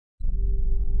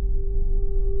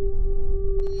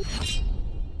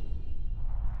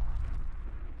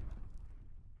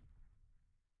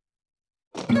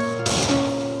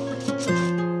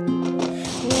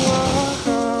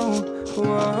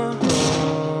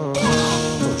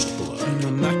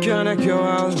gonna go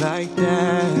out like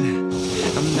that.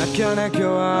 I'm not gonna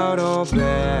go out all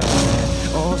bad,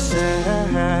 all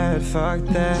sad, fuck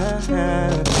that.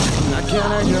 I'm not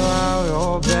gonna go out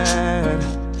all bad.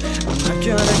 I'm not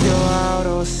gonna go out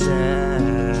all sad.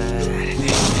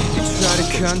 You try to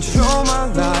control my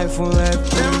life, won't let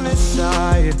them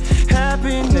decide.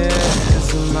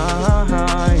 Happiness of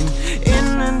mine.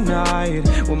 In the night,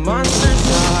 when monsters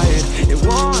hide, they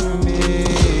want me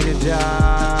to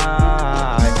die.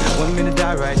 Want me to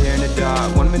die right here in the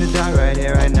dark. Want me to die right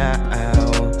here, right now.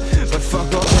 But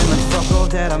fuck all them and fuck all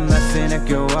that, I'm not finna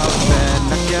go out bad.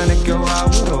 Not gonna go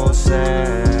out all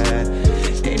sad.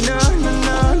 Hey, no, no,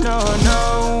 no, no, no.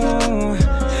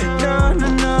 No, no,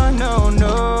 no, no,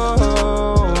 no.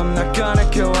 I'm not gonna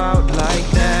go out like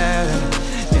that.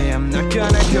 Hey, I'm not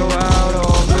gonna go out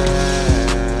all bad.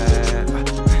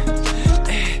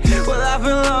 Well, I've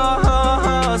been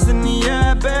lost in the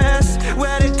abyss,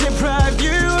 where they deprive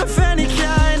you of any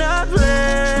kind of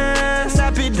bliss.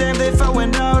 I'd be damned if I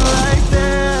went out like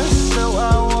this. So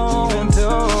I won't do.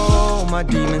 My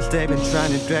demons, they've been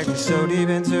trying to drag me so deep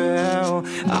into hell,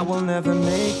 I will never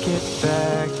make it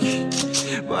back.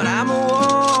 But I'ma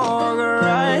walk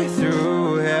right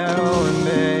through hell and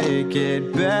make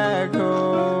it back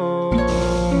home.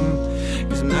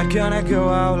 Cause I'm not gonna go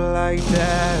out like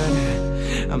that.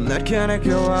 I'm not gonna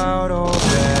go out all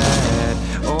bad,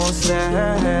 all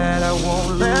sad. I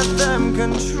won't let them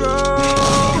control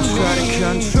me. Try to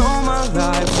control my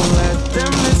life, won't let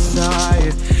them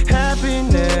decide.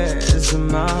 Happiness of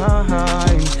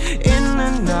mine. In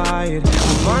the night,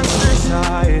 when monsters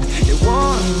hide, they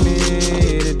want me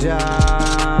to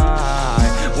die.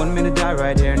 Want me to die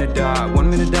right here in the dark. Want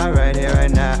me to die right here,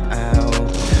 right now.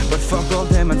 But fuck all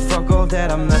them and fuck all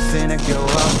that, I'm not finna go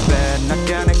out bad. Not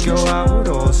gonna go out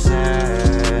all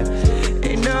sad.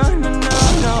 Hey, no, no, no,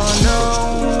 no, no.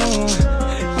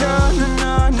 No, no,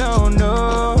 no, no,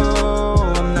 no.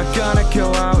 I'm not gonna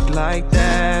go out like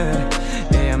that.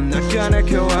 Hey, I'm not gonna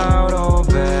go out all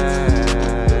bad.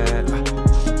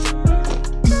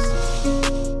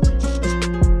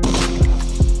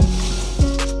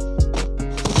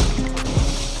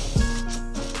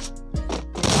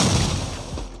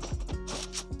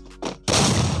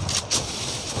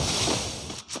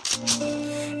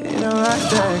 In a life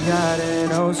that got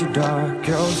it, oh so dark,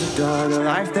 oh so dark. A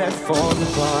life that falls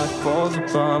apart, falls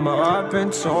apart. My heart been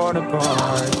torn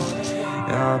apart,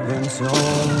 I've been torn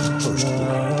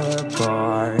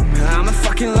apart. I'm a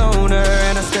fucking loner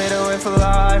and I stayed away for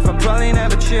life. I'll probably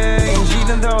never change,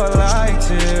 even though I like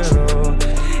to.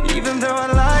 Even though I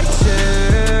like to,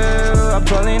 I'll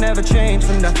probably never change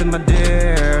for nothing, my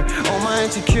dear. All my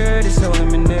insecurities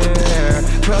holding me near.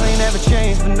 Probably never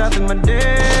change for nothing, my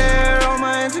dear. All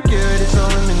my insecurities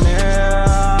holding me near.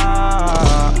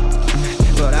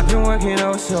 But I've been working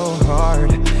oh so hard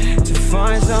to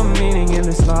find some meaning in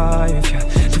this life, yeah.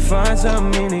 To find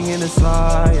some meaning in this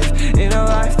life. In a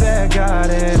life that got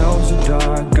it oh so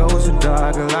dark, goes so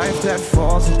dark. A life that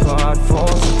falls apart,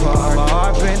 falls apart. My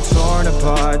heart been torn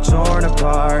apart, torn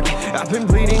apart. I've been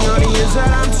bleeding on the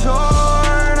inside, I'm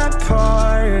torn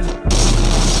apart.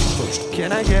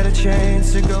 Can I get a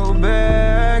chance to go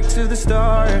back to the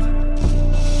start?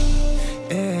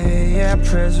 Yeah,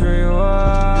 press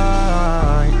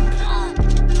rewind.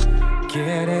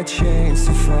 Get a chance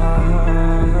to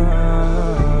find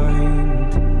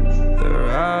the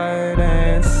right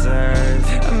answers.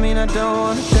 I mean, I don't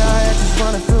wanna die, I just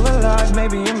wanna feel alive.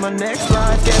 Maybe in my next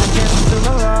life, get a chance to feel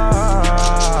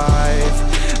alive.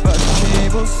 But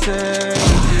people say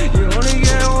you only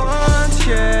get one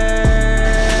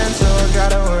chance, so I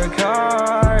gotta work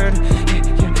hard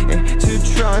to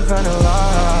try and find a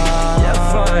life. Yeah,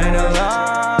 find a life.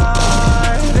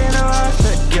 In a life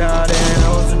that got it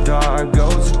oh so dark,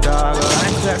 goes so dark. A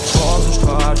life that falls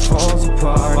apart, falls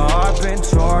apart. My heart been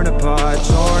torn apart,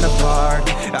 torn apart.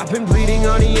 I've been bleeding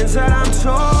on the inside, I'm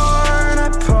torn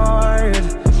apart.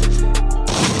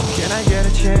 Can I get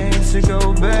a chance to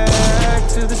go back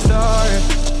to the start?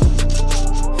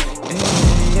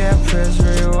 Yeah, press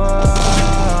rewind.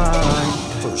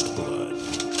 First blood.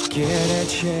 Get a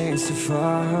chance to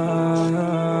find.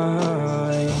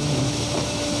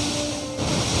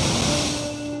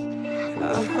 I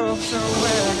hope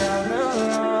somewhere down the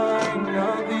line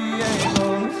I'll be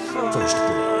able to find First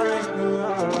blood. the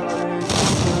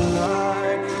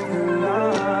light in a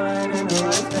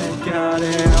life that got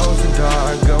it oh so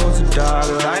dark, goes so dark. A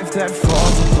life that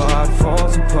falls apart,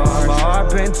 falls apart. My heart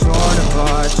been torn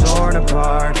apart, torn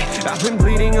apart. I've been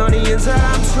bleeding on the inside,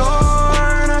 I'm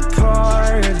torn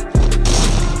apart.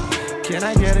 Can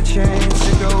I get a chance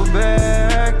to go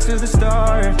back to the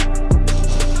start?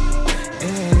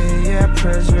 Yeah,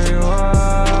 press rewind.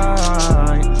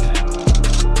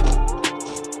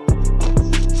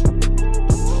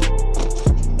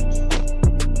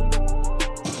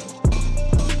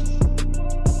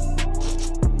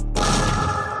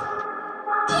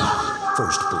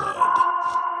 First blood.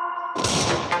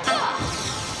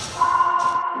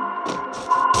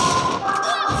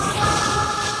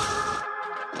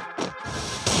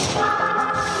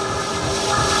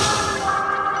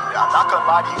 I'm not gonna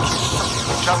lie to you,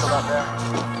 keep jungle up there.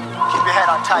 Keep your head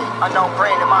on tight. Unknown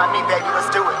brain and mind me, baby, let's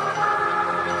do it.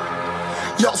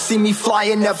 Y'all see me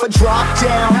flying, never drop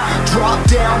down,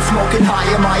 smoking high,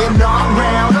 I am not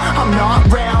round, I'm not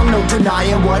round, no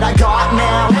denying what I got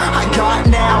now,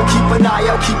 keep an eye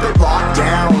out, keep it locked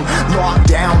down,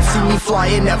 see me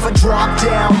flying, never drop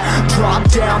down,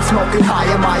 smoking high,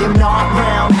 I am not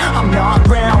round, I'm not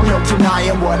round, no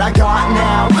denying what I got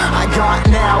now,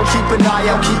 keep an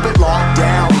eye out, keep it locked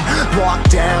down,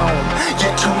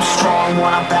 get too strong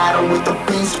when I battle with the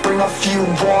beast, bring a few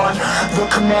on, the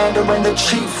commander and the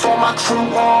chief for my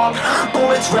crew on.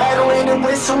 Bullets rattling and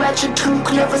whistle at your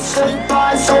toque. Never sleep,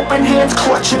 eyes open, hands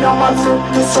clutching on my loot.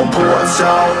 This a war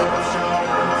zone.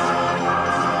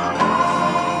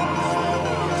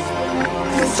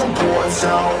 This a war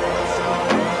zone.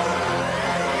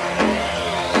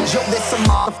 Yo, this a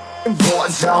motherfucking war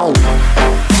zone.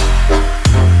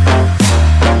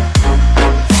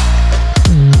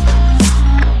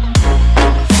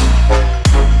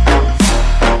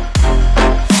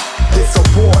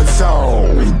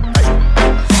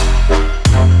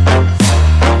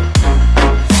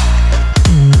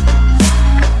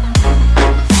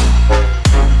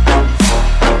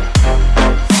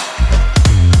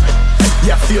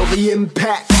 The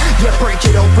impact, yeah, break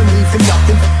it open, leaving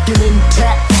nothing f***ing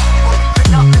intact.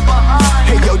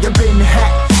 Hey yo, you been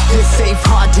hacked. You're safe,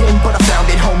 hard in, but I found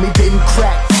it, homie, been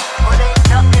cracked.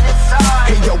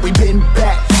 Hey yo, we been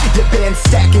back. Your band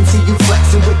stacking, see you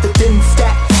flexing with the thin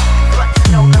stack.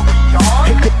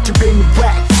 Hey bitch, you been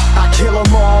whacked. I kill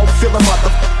 'em all, feel a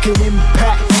motherfucking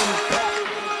impact.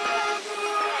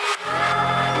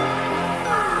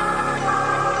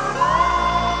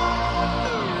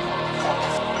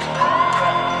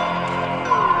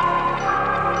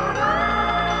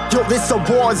 Yo, this a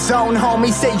war zone,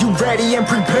 homie, say you ready and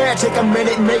prepared. Take a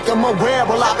minute, make them aware.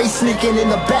 Well, I be sneaking in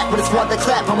the back, but it's one to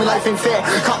clap, homie, life ain't fair.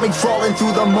 Caught me crawling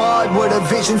through the mud with a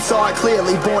vision, saw it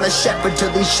clearly. Born a shepherd to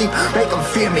these sheep, make them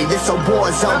fear me. This a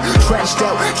war zone, trashed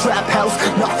out, trap house,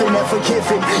 nothing ever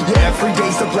given. Yeah, every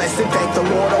day's a blessing, thank the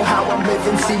Lord, oh how I'm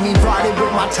living. See me riding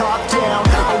with my top down,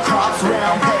 oh cops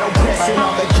round, pedal pressing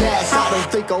on the gas. I don't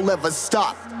think I'll ever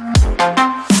stop.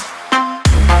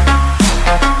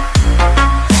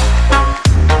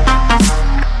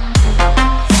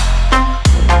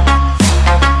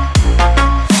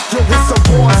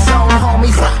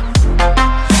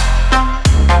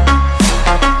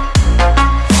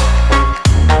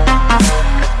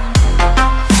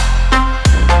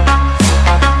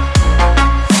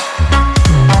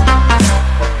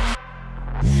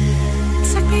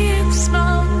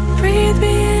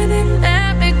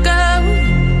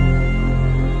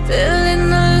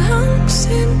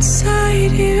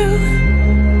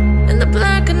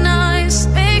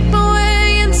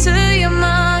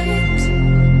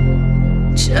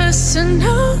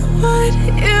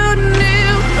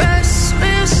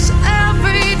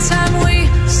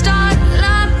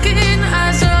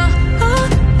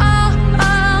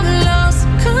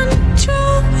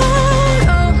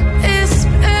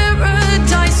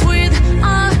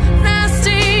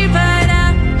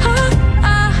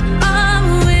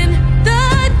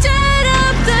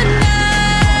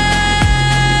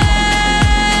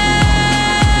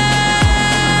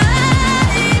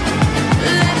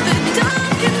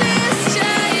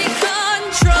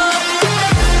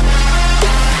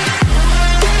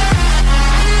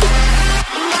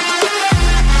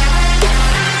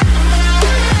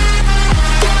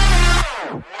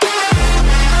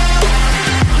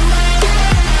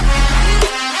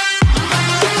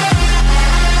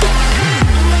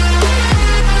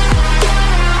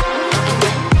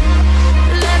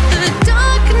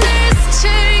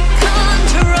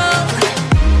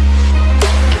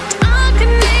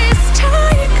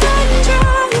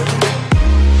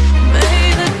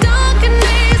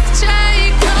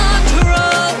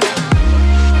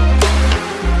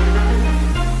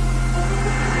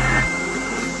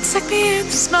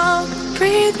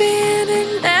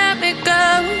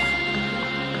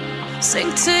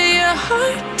 Sink to your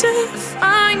heart to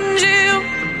find you.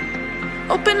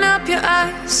 Open up your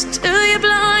eyes till you're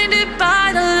blinded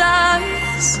by the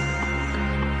lies,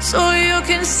 so you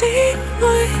can see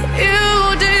what you